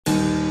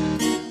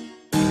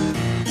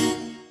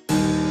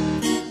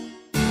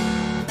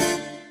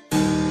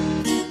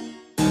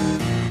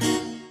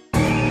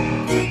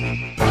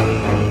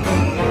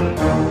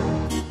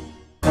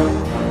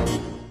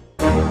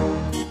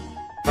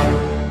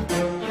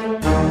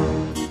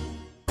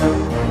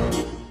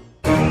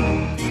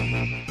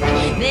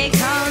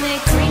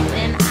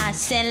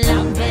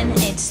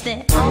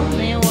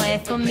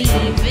me,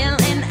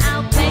 filling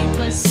out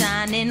papers,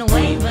 signing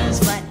waivers,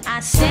 but I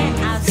stand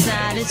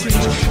outside its reach.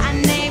 I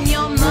name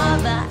your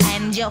mother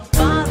and your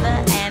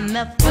father and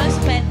the first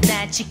pet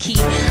that you keep.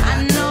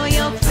 I know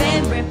your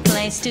favorite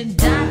place to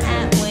dine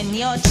at when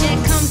your check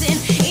comes in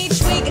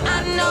each week.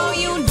 I know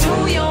you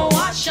do your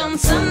wash on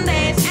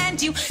Sundays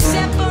and you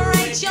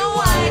separate your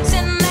whites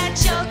and that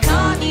your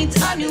car needs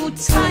a new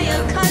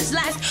tire. Cause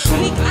last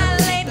week I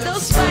laid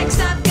those spikes.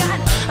 I've got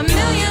a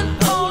million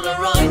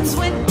Polaroids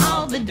with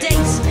all the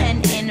dates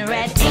pen in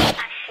red ink.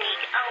 I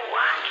sneak a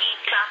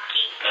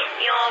walkie-talkie in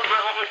your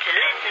room to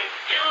listen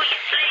to you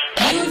sleep.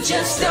 You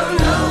just don't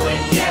know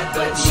it yet,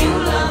 but you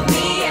love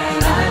me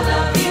and I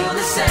love you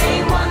the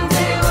same. One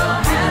day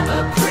we'll have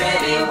a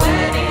pretty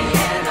wedding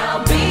and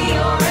I'll be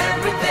your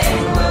everything.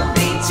 We'll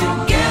be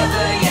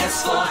together,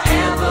 yes,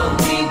 forever.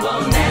 We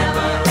will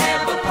never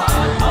ever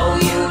part. Oh,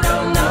 you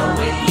don't know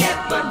it yet,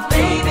 but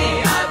baby,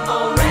 I've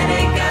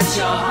already got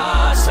your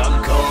heart.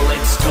 Some call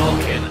it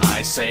stalking,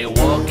 I say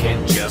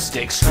walking, just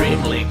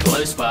extremely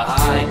close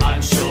behind.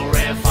 I'm sure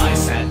if I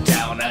sat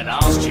down and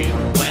asked you,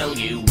 well,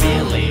 you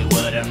really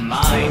wouldn't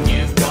mind.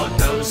 You've got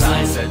those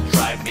eyes that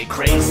drive me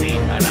crazy,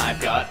 and I've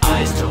got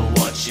eyes to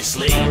watch you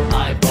sleep.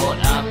 I bought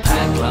a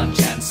packed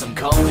lunch and some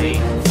coffee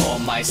for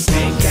my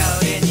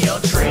stakeout in your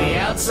tree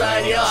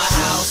outside your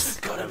house.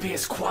 Gotta be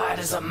as quiet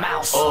as a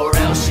mouse, or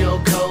else you'll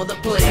call the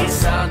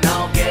police and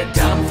I'll get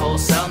done for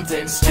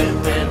something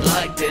stupid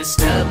like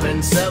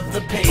disturbance of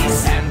the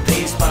peace. And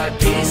piece by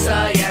piece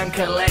I am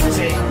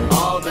collecting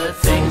all the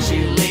things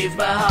you leave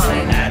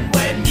behind, and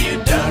when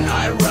you don't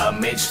I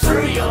rummage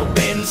through your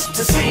bins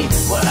to see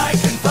what I